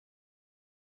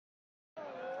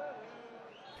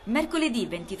Mercoledì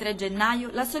 23 gennaio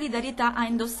la solidarietà ha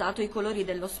indossato i colori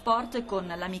dello sport con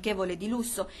l'amichevole di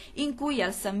lusso, in cui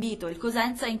al San Vito il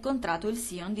Cosenza ha incontrato il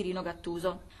Sion di Rino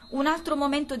Gattuso. Un altro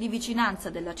momento di vicinanza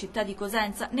della città di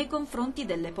Cosenza nei confronti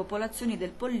delle popolazioni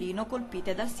del Pollino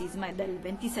colpite dal sisma del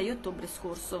 26 ottobre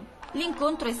scorso.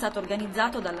 L'incontro è stato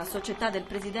organizzato dalla società del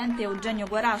Presidente Eugenio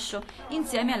Guarascio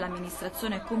insieme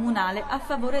all'amministrazione comunale a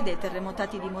favore dei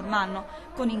terremotati di Mormanno,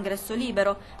 con ingresso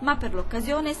libero, ma per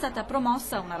l'occasione è stata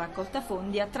promossa una raccolta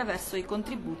fondi attraverso i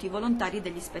contributi volontari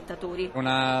degli spettatori.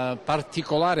 Una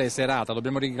particolare serata,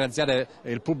 dobbiamo ringraziare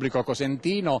il pubblico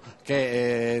cosentino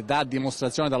che dà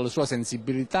dimostrazione della sua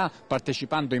sensibilità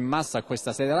partecipando in massa a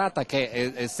questa serata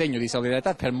che è segno di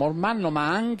solidarietà per Mormanno ma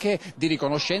anche di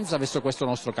riconoscenza verso questo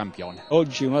nostro campione.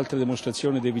 Oggi un'altra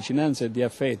dimostrazione di vicinanza e di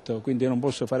affetto, quindi io non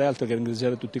posso fare altro che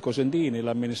ringraziare tutti i cosentini,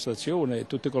 l'amministrazione e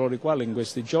tutti coloro i quali in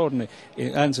questi giorni,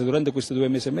 anzi durante questi 2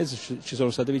 mesi e mezzo ci sono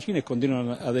stati vicini e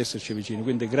continuano ad esserci vicini,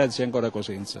 quindi grazie ancora a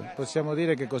Cosenza. Possiamo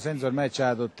dire che Cosenza ormai ci ha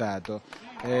adottato,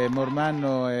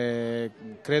 Mormanno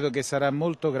credo che sarà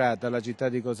molto grata alla città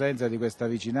di Cosenza di questa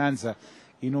vicinanza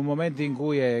in un momento in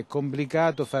cui è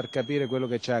complicato far capire quello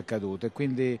che ci è accaduto e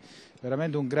quindi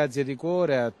veramente un grazie di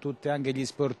cuore a tutti anche gli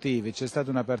sportivi, c'è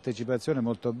stata una partecipazione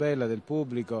molto bella del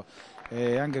pubblico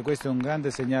e anche questo è un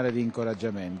grande segnale di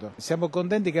incoraggiamento. Siamo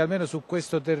contenti che almeno su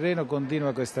questo terreno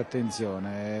continua questa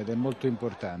attenzione ed è molto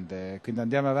importante, quindi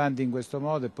andiamo avanti in questo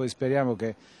modo e poi speriamo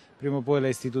che prima o poi le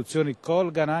istituzioni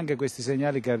colgano anche questi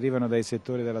segnali che arrivano dai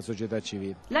settori della società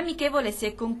civile. L'amichevole si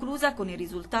è conclusa con il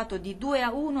risultato di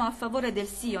 2-1 a favore del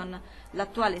Sion,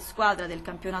 l'attuale squadra del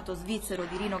campionato svizzero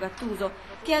di Rino Gattuso,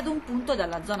 che è ad un punto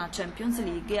dalla zona Champions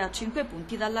League e a 5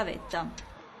 punti dalla vetta.